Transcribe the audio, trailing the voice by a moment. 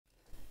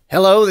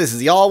Hello, this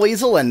is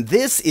Yahweasel, and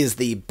this is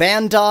the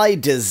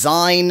Bandai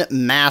Design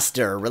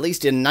Master.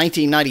 Released in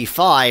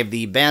 1995,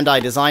 the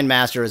Bandai Design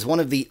Master is one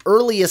of the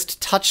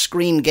earliest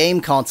touchscreen game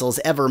consoles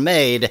ever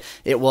made.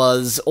 It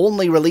was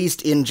only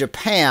released in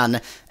Japan,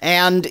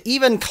 and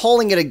even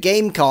calling it a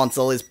game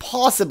console is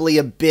possibly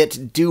a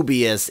bit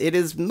dubious. It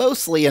is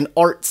mostly an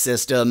art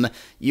system.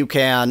 You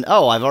can...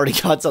 Oh, I've already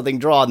got something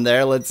drawn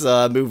there. Let's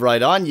move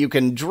right on. You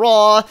can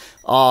draw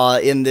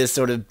in this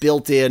sort of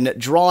built-in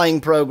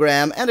drawing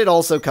program, and it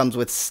also comes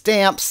with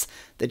stamps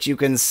that you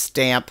can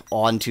stamp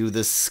onto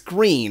the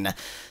screen.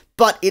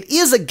 But it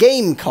is a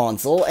game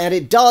console, and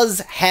it does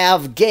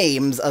have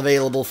games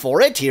available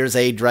for it. Here's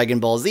a Dragon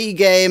Ball Z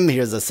game,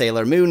 here's a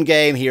Sailor Moon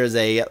game, here's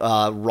a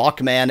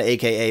Rockman,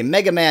 aka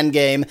Mega Man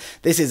game.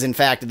 This is, in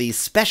fact, the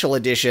special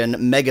edition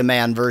Mega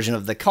Man version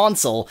of the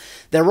console.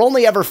 There were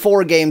only ever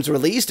 4 games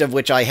released, of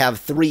which I have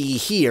 3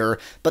 here,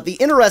 but the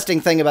interesting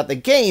thing about the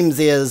games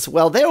is,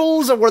 well,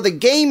 those were the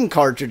game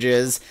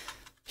cartridges.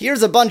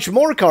 Here's a bunch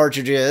more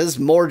cartridges,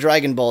 more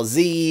Dragon Ball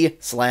Z,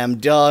 Slam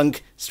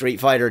Dunk,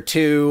 Street Fighter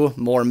 2,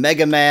 more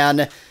Mega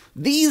Man.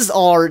 These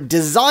are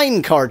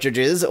design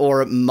cartridges,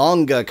 or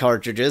manga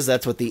cartridges,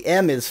 that's what the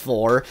M is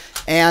for,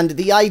 and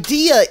the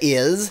idea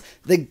is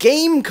the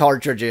game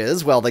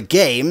cartridges, well, the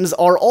games,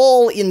 are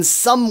all in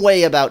some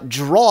way about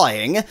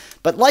drawing,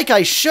 but like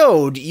I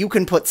showed, you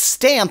can put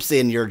stamps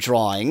in your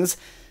drawings.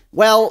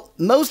 Well,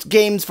 most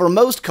games for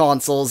most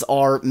consoles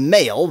are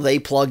male, they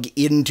plug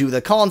into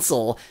the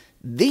console.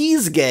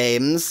 These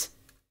games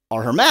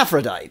are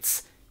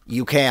hermaphrodites.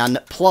 You can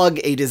plug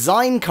a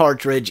design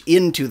cartridge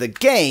into the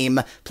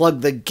game,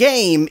 plug the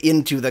game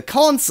into the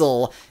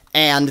console,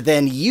 and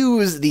then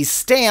use the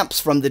stamps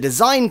from the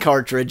design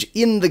cartridge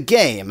in the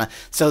game.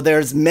 So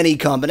there's many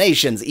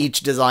combinations, each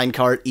design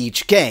cart,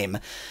 each game.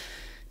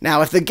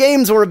 Now, if the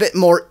games were a bit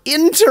more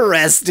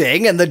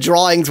interesting and the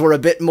drawings were a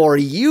bit more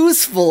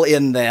useful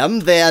in them,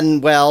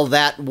 then, well,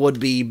 that would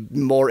be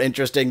more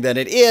interesting than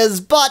it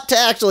is. But to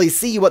actually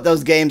see what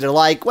those games are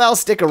like, well,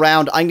 stick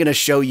around. I'm going to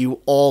show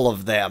you all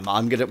of them.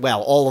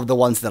 Well, all of the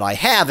ones that I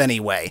have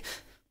anyway.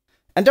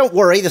 And don't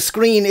worry, the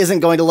screen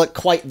isn't going to look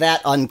quite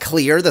that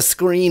unclear. The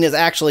screen is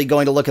actually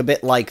going to look a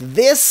bit like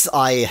this.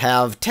 I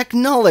have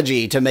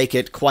technology to make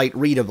it quite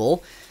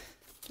readable.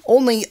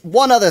 Only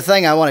one other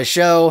thing I want to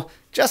show.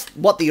 Just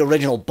what the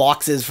original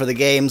boxes for the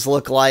games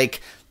look like.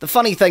 The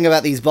funny thing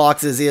about these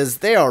boxes is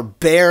they are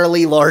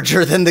barely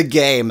larger than the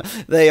game.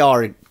 They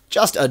are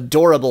just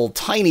adorable,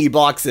 tiny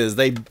boxes.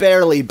 They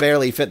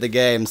barely fit the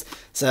games.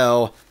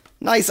 So,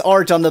 nice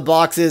art on the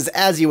boxes,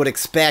 as you would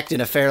expect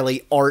in a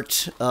fairly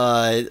art-focused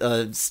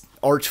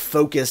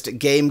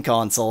game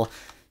console.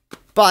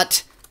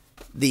 But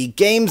the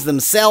games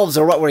themselves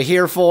are what we're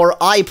here for.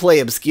 I play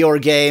obscure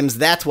games,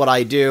 that's what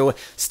I do.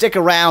 Stick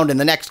around, in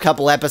the next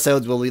couple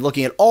episodes we'll be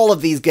looking at all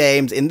of these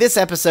games. In this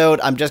episode,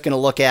 I'm just going to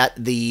look at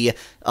the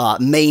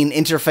main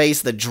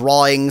interface, the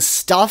drawing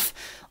stuff.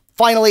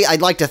 Finally,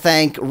 I'd like to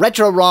thank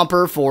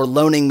RetroRomper for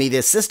loaning me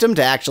this system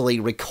to actually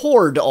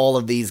record all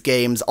of these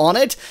games on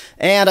it,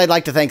 and I'd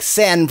like to thank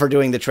Sen for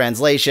doing the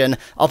translation.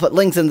 I'll put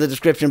links in the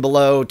description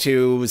below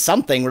to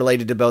something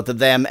related to both of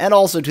them, and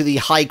also to the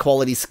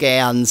high-quality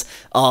scans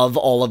of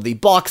all of the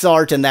box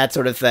art and that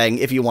sort of thing,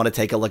 if you want to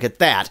take a look at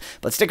that.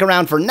 But stick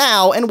around for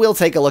now, and we'll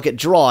take a look at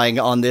drawing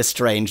on this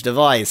strange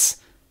device.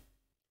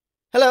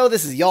 Hello,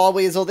 this is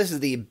Yahweasel. This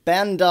is the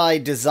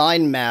Bandai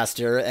Design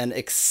Master, an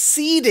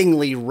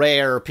exceedingly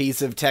rare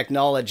piece of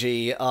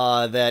technology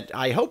that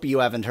I hope you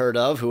haven't heard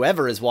of,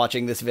 whoever is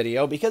watching this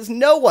video, because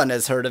no one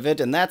has heard of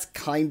it, and that's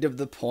kind of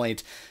the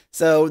point.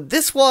 So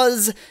this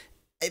was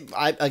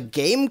a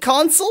game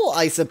console,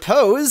 I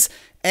suppose,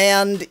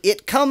 and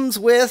it comes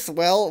with,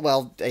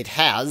 well, it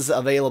has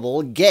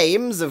available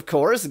games, of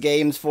course,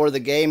 games for the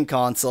game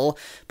console,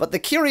 but the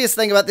curious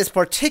thing about this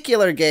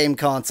particular game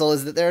console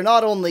is that they're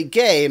not only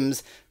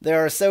games,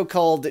 there are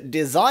so-called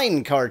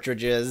design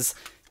cartridges,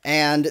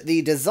 and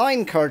the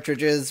design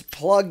cartridges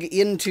plug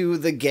into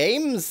the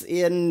games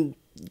in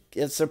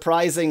a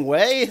surprising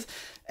way,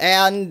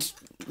 and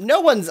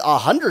no one's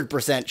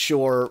 100%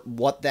 sure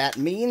what that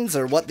means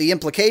or what the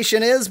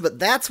implication is, but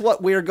that's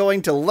what we're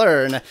going to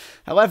learn.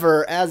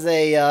 However, as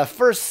a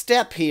first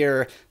step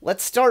here,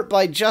 let's start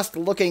by just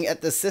looking at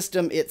the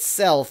system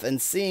itself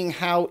and seeing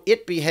how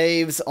it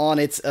behaves on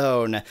its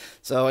own.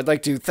 So I'd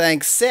like to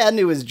thank Sen,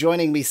 who is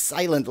joining me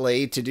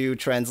silently to do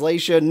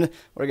translation.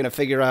 We're going to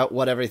figure out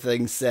what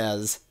everything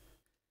says.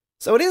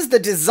 So it is the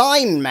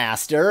Design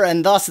Master,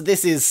 and thus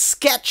this is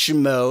sketch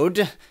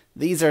mode.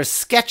 These are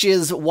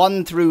sketches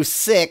 1 through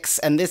 6,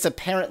 and this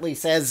apparently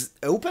says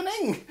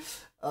opening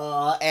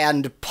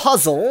and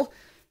puzzle.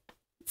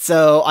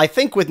 So I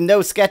think with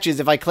no sketches,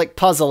 if I click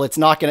puzzle, it's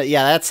not gonna...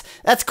 Yeah,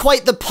 that's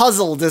quite the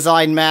puzzle,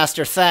 Design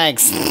Master,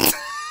 thanks.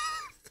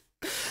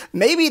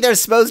 Maybe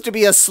there's supposed to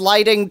be a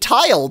sliding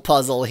tile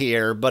puzzle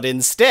here, but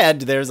instead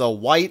there's a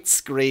white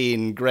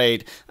screen.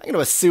 Great. I'm gonna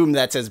assume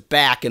that says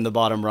back in the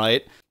bottom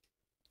right.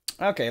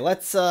 Okay,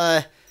 let's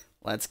go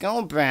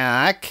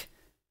back.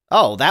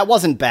 Oh, that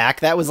wasn't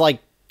back. That was like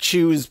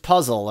choose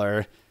puzzle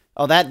or...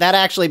 Oh, that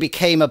actually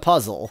became a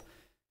puzzle.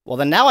 Well,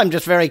 then now I'm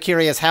just very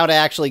curious how to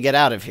actually get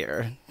out of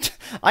here.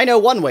 I know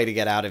one way to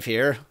get out of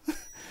here.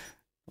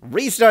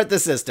 Restart the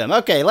system.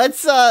 Okay,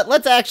 let's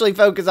actually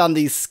focus on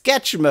the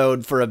sketch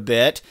mode for a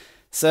bit.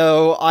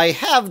 So I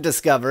have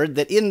discovered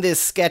that in this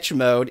sketch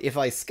mode, if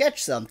I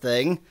sketch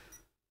something...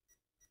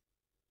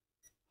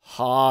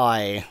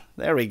 Hi.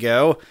 There we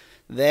go.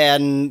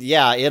 Then,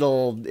 yeah,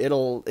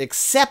 it'll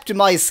accept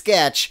my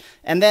sketch,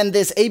 and then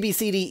this A, B,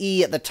 C, D,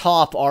 E at the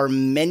top are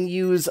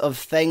menus of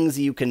things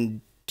you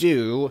can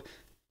do,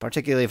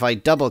 particularly if I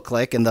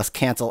double-click and thus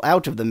cancel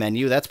out of the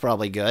menu. That's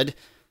probably good.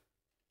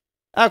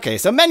 Okay,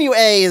 so menu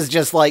A is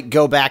just, like,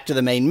 go back to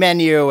the main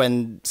menu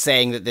and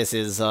saying that this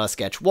is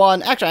sketch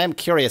 1. Actually, I am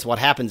curious what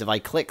happens if I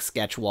click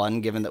sketch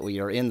 1, given that we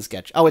are in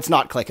sketch... Oh, it's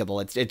not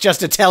clickable. It's just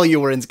to tell you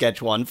we're in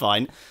sketch 1.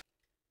 Fine.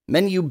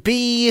 Menu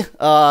B,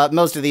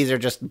 most of these are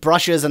just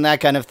brushes and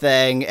that kind of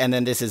thing, and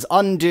then this is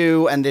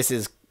undo, and this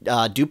is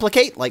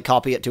duplicate, like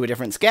copy it to a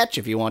different sketch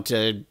if you want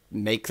to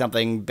make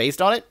something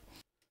based on it.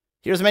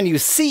 Here's menu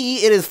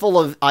C. It is full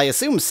of, I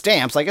assume,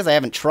 stamps. I guess I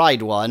haven't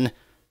tried one.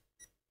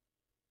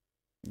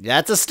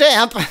 That's a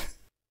stamp!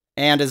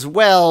 And as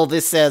well,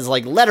 this says,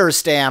 like, letter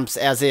stamps,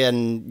 as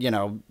in, you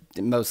know,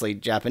 mostly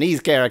Japanese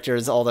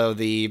characters, although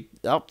the...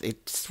 Oh,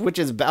 it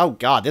switches... Oh,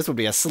 God, this would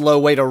be a slow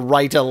way to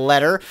write a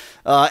letter.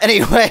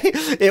 Anyway,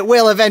 it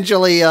will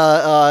eventually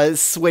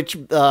switch...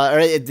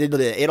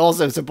 it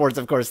also supports,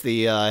 of course,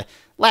 the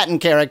Latin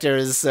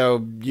characters,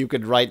 so you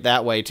could write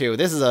that way, too.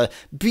 This is a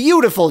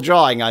beautiful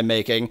drawing I'm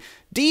making.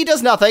 D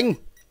does nothing.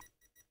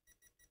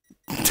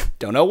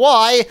 Don't know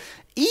why.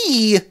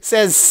 E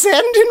says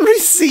send and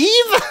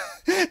receive,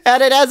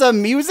 and it has a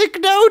music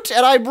note,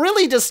 and I'm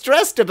really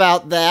distressed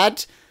about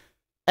that.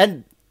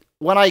 And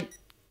when I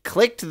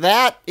clicked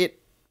that,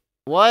 it...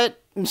 What?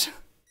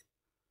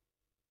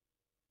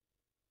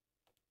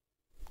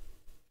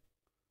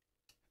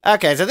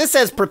 Okay, so this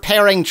says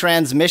preparing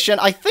transmission.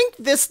 I think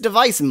this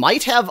device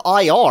might have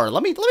IR.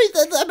 Let me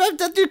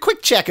do a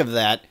quick check of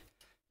that.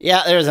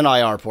 Yeah, there's an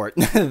IR port.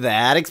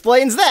 That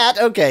explains that.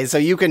 Okay, so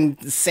you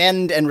can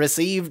send and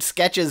receive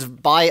sketches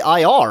by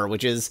IR,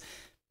 which is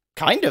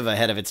kind of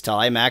ahead of its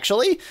time,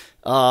 actually.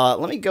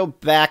 Let me go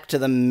back to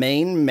the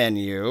main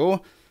menu.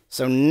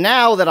 So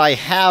now that I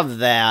have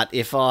that,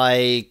 if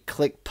I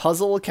click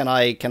puzzle, can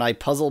I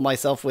puzzle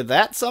myself with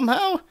that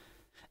somehow?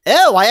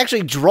 Oh, I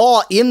actually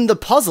draw in the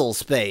puzzle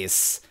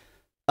space.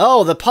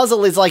 Oh, the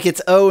puzzle is like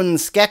its own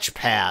sketch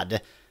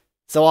pad.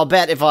 So I'll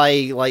bet if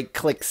I, like,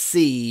 click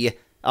C...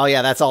 Oh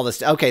yeah, that's all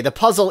this... Okay, the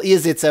puzzle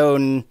is its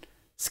own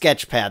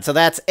sketch pad. So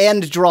that's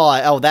end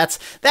draw. Oh, that's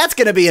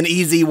gonna be an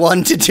easy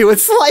one to do. A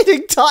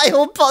sliding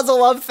tile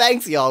puzzle of.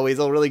 Thanks,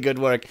 Yahweasel. Really good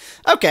work.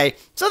 Okay,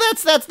 so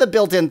that's the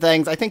built-in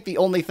things. I think the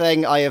only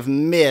thing I have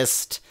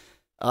missed,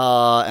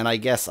 and I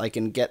guess I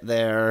can get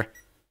there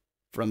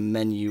from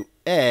menu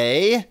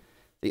A.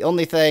 The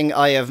only thing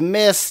I have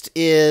missed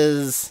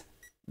is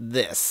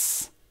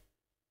this.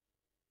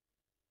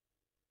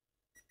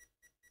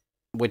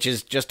 Which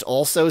is just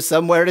also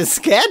somewhere to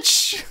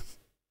sketch.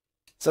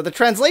 So the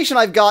translation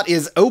I've got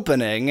is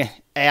opening,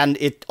 and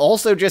it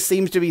also just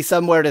seems to be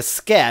somewhere to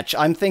sketch.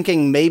 I'm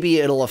thinking maybe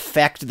it'll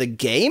affect the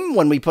game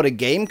when we put a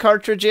game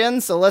cartridge in,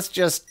 so let's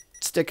just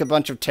stick a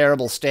bunch of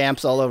terrible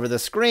stamps all over the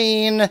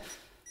screen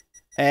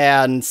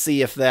and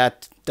see if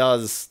that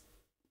does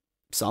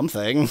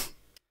something.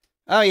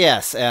 Oh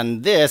yes,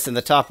 and this in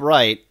the top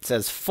right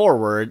says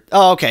forward.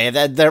 Oh, okay,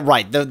 they're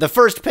right. The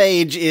first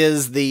page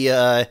is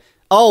the,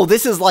 oh,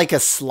 this is like a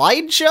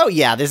slideshow?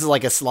 Yeah, this is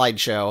like a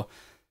slideshow.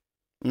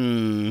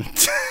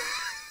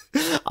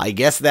 I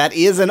guess that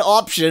is an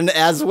option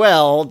as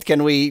well.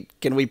 Can we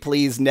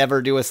please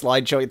never do a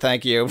slideshow?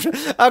 Thank you.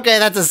 Okay,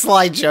 that's a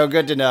slideshow.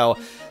 Good to know.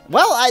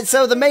 Well,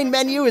 so the main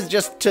menu is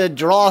just to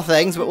draw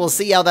things, but we'll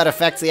see how that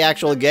affects the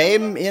actual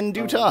game in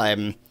due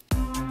time.